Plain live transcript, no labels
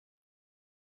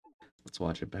Let's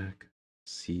watch it back.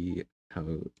 See how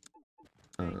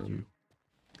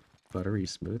buttery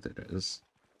smooth it is.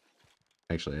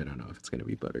 Actually, I don't know if it's gonna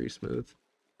be buttery smooth.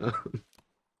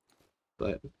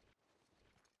 But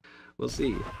we'll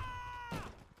see.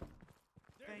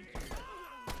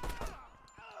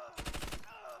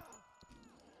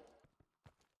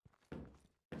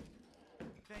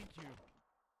 Thank you.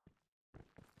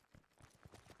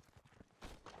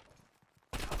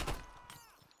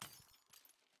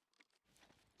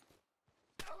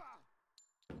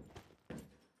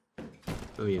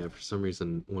 Oh yeah, for some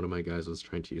reason, one of my guys was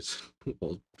trying to use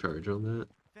wall charge on that.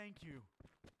 Thank you.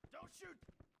 Don't shoot.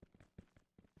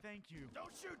 Thank you.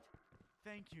 Don't shoot.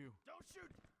 Thank you. Don't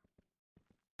shoot.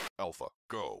 Alpha,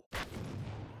 go.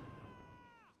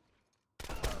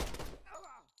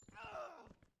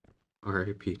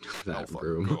 RIP to that Alpha,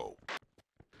 room. go.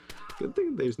 Good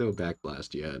thing there's no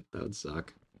backblast yet. That would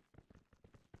suck.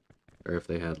 Or if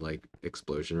they had, like,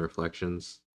 explosion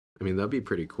reflections. I mean, that'd be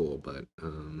pretty cool, but,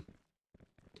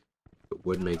 it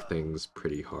would make things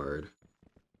pretty hard.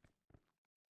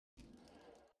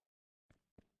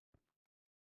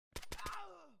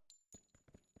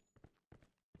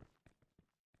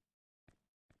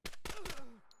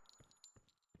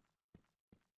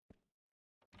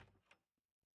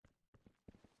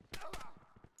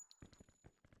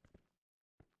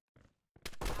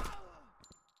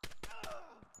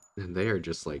 And they are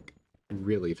just, like,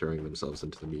 really throwing themselves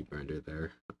into the meat grinder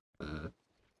there.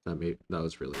 That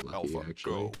was really lucky, Alpha,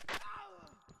 actually.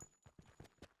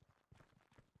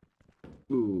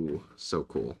 go. Ooh, so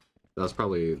cool. That was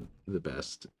probably the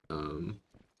best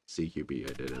CQB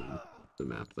I did in the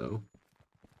map, though.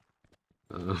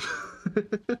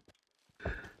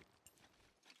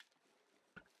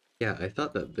 Yeah, I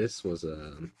thought that this was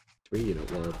a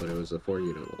 3-unit wall, but it was a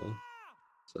 4-unit wall.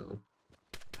 So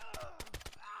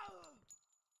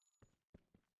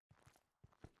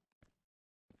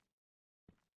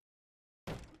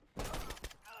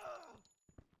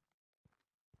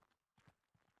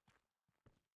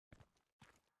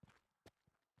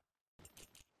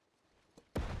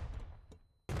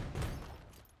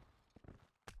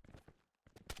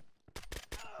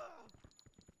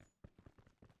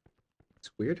it's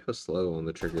weird how slow on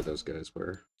the trigger those guys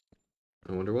were.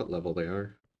 I wonder what level they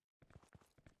are.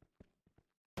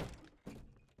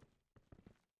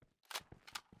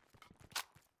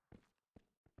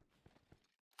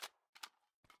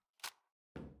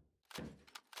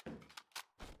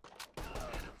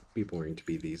 Be boring to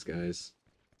be these guys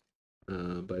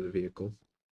by the vehicle.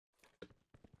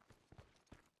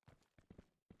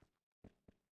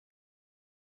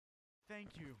 Thank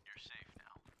you. You're safe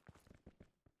now.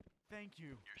 Thank you.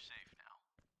 You're safe now.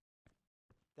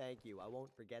 Thank you. I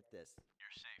won't forget this.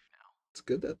 You're safe now. It's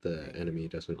good that the enemy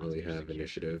doesn't really have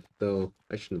initiative, though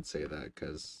I shouldn't say that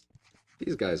because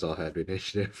these guys all had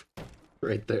initiative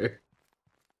right there.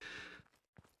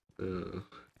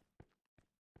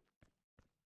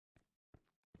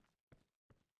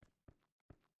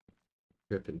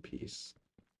 Rip in peace.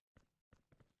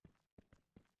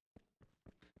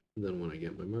 And then when I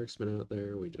get my marksman out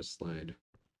there, we just slide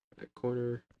that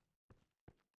corner.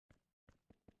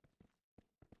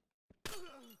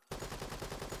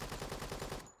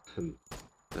 And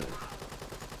that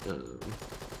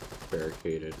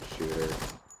barricaded shooter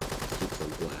keeps on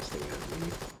blasting at me.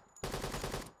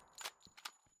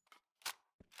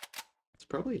 It's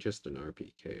probably just an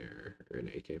RPK or an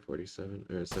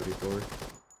AK-47 or a 74.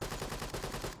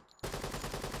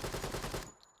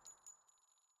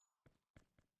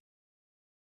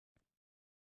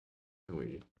 And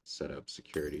we set up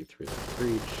security through that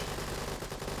breach.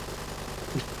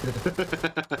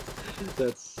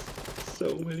 That's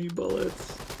so many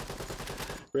bullets.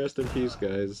 Rest in peace,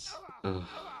 guys.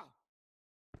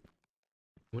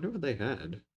 Wonder what they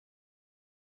had.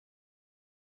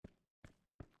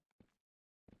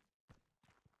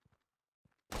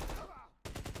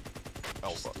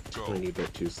 Alpha, go. Tiny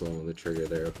bit too slow on the trigger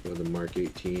there with a Mark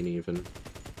 18 even.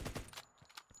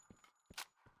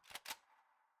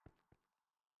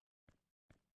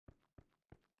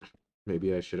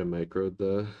 Maybe I should have microed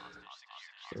the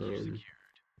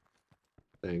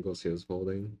angles he was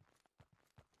holding.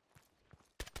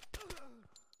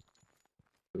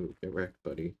 Ooh, get wrecked,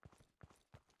 buddy.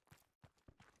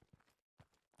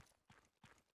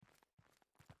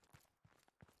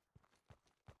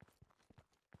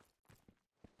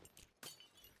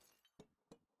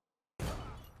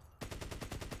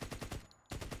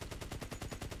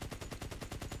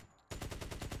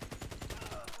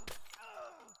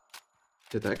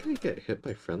 Did that guy get hit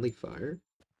by friendly fire?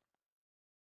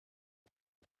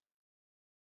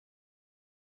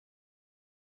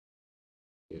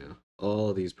 Yeah,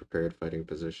 all these prepared fighting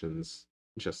positions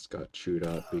just got chewed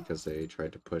up because they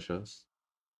tried to push us.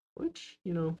 Which,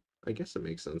 I guess it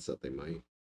makes sense that they might.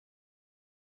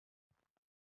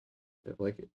 If,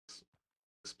 like,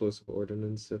 explosive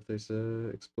ordnance, if there's a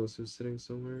explosive sitting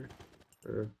somewhere,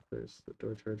 or if there's the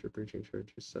door charge or breaching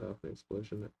charge, you set off an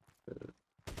explosion.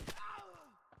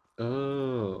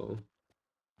 Oh,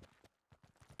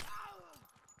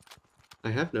 I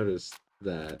have noticed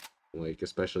that, like,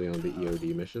 especially on the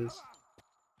EOD missions,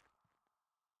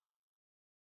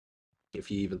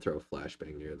 if you even throw a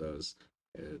flashbang near those,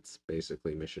 it's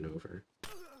basically mission over.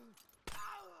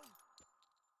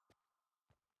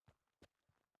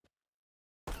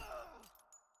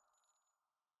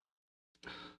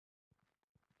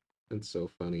 It's so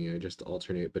funny, I just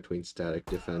alternate between static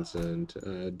defense and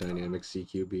dynamic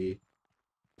CQB.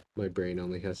 My brain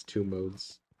only has 2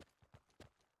 modes.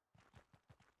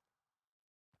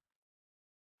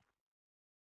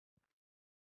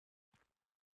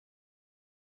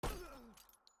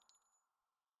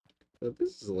 But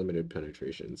this is a limited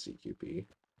penetration CQB.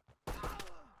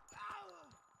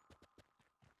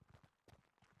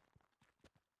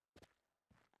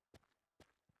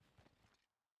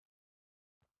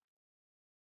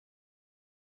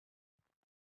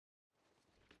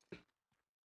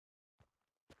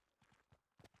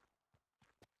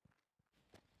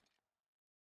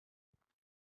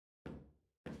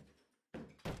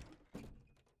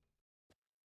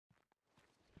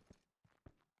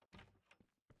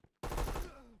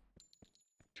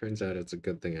 Turns out it's a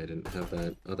good thing I didn't have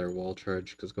that other wall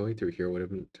charge, because going through here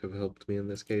wouldn't have helped me in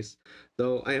this case.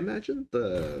 Though I imagine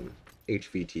the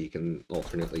HVT can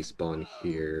alternately spawn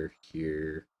here,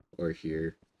 here, or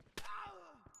here.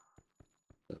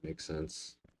 That makes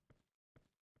sense.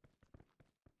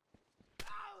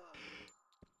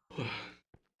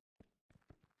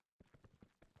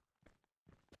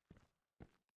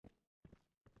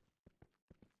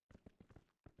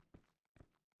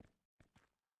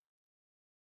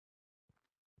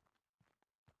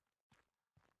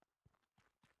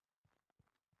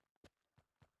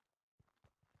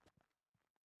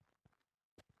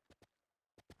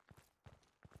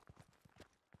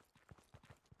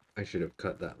 I should have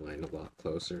cut that line a lot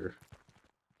closer.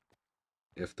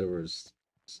 If there was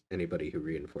anybody who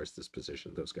reinforced this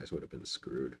position, those guys would have been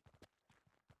screwed.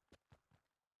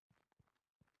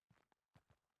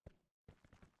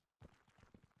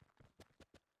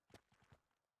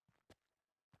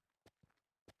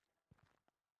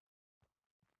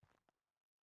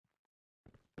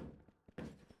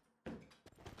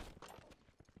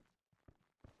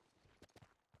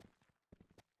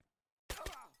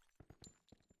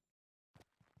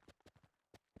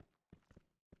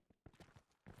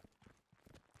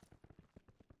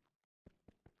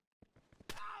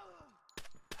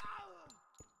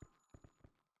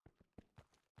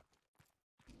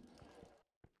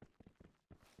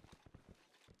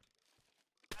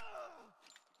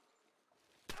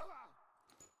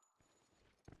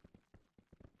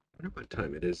 I wonder what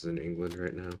time it is in England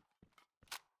right now.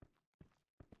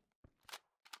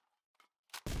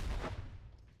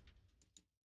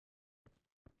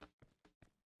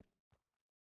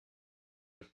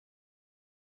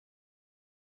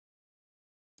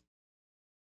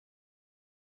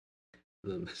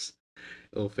 Then this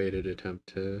ill-fated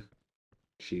attempt to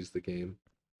cheese the game.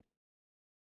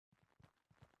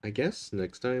 I guess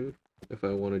next time, if I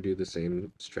want to do the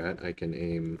same strat, I can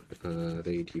aim the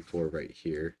AT4 right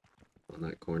here on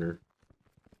that corner.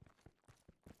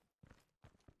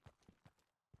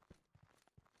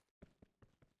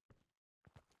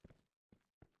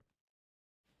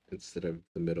 Instead of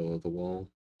the middle of the wall.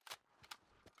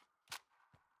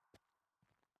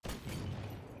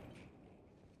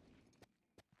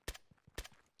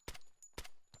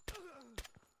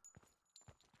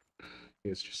 He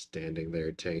was just standing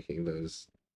there taking those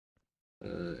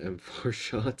M4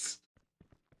 shots.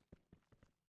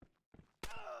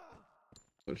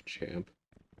 What a champ.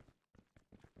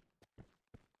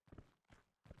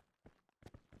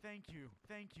 Thank you,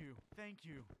 thank you, thank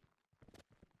you.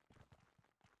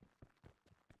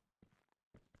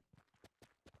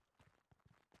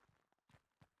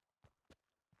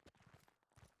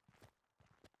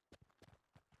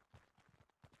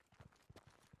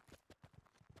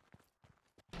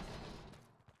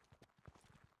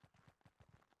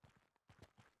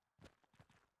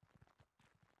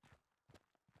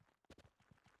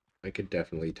 I could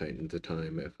definitely tighten the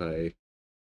time if I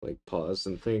pause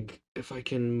and think if I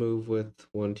can move with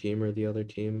one team or the other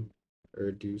team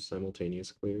or do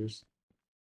simultaneous clears.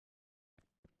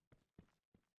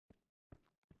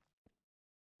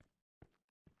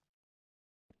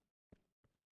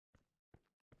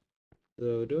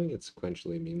 Though doing it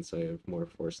sequentially means I have more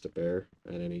force to bear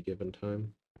at any given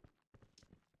time.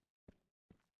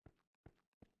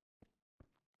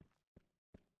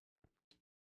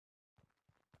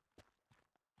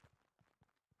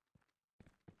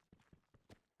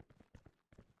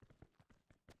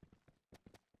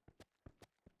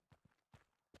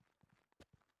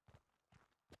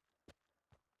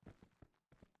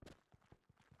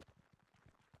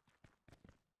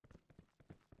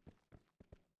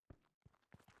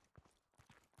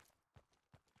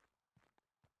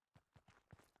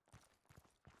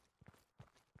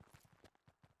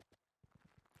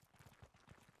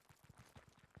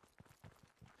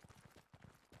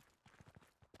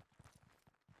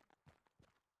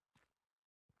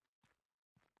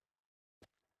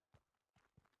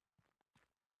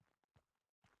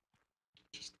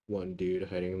 Just one dude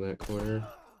hiding in that corner.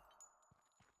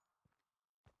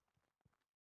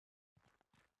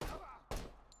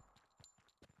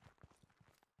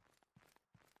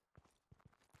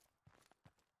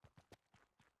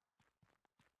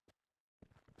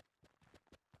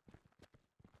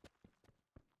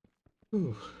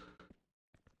 Whew.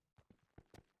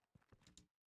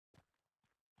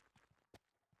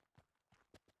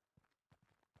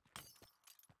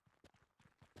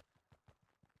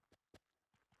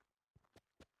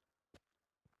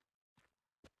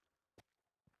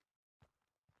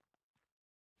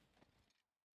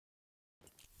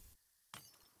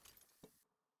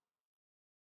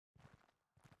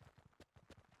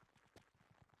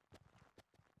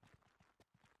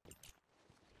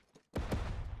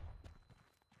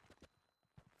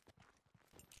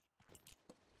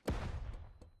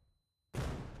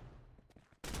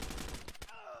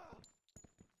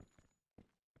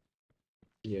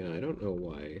 Yeah, I don't know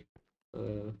why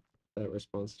that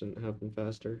response didn't happen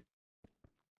faster.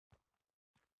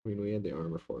 I mean, we had the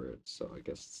armor for it, so I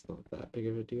guess it's not that big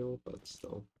of a deal, but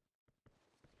still.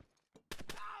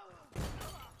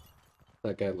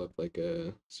 That guy looked like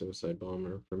a suicide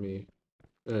bomber for me,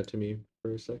 to me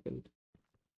for a second.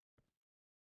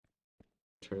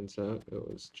 Turns out it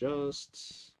was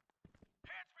just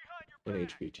an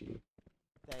HVT.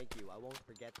 Thank you. I won't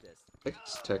forget this. I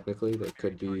guess technically there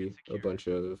could be a bunch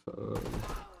of,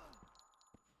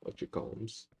 what you call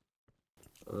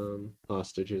them,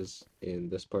 hostages in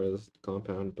this part of the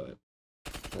compound, but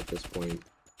at this point,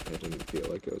 I didn't feel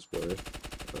like it was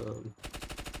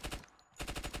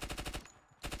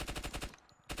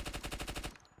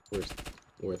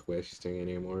worth wasting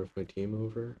any more of my team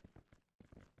over.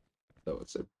 Though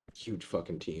it's a huge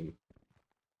fucking team.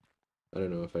 I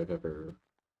don't know if I've ever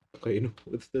played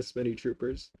with this many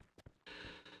troopers.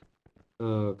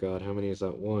 Oh god, how many is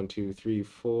that? 1, 2, 3,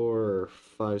 4,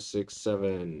 5, 6,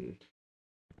 7.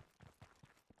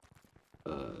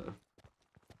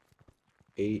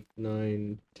 8,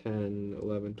 9, 10,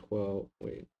 11, 12.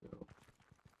 Wait, no.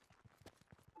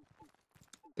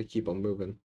 They keep on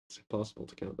moving. It's impossible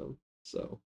to count them.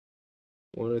 So,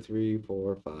 1, 2, 3,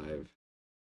 4, 5,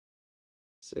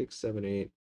 6, 7,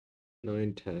 8,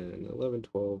 9, 10, 11,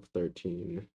 12,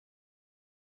 13,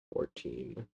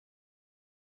 14,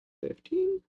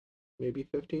 15? Maybe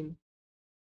 15?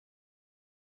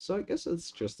 So I guess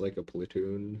it's just like a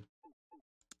platoon.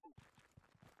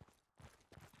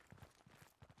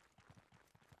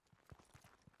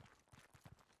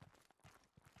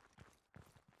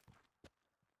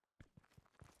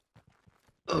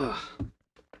 Ugh.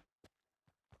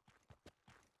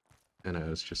 And I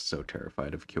was just so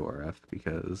terrified of QRF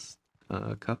because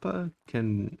Kappa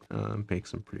can make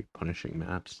some pretty punishing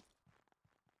maps.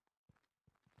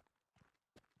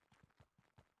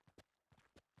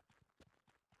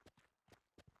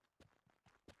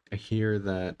 I hear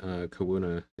that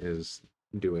Kawuna is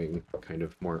doing kind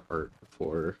of more art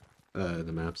for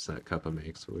the maps that Kappa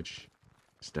makes, which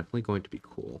is definitely going to be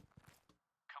cool.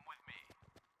 Come with me.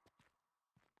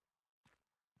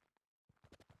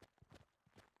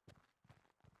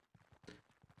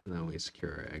 And then we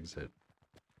secure our exit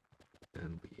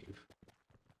and leave.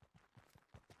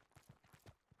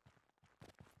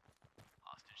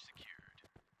 Hostage secured.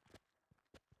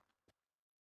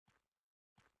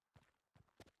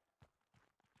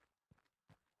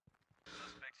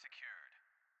 Suspect secured.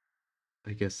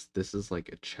 I guess this is like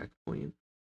a checkpoint.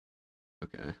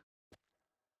 Okay.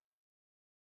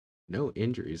 No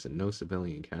injuries and no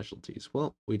civilian casualties.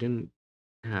 Well, we didn't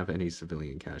have any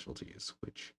civilian casualties,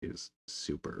 which is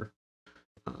super.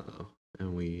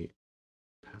 And we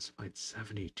pacified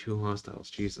 72 hostiles.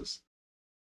 Jesus.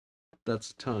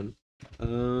 That's a ton.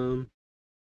 And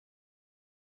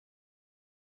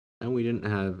we didn't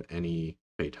have any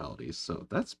fatalities, so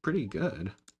that's pretty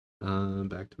good.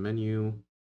 Back to menu.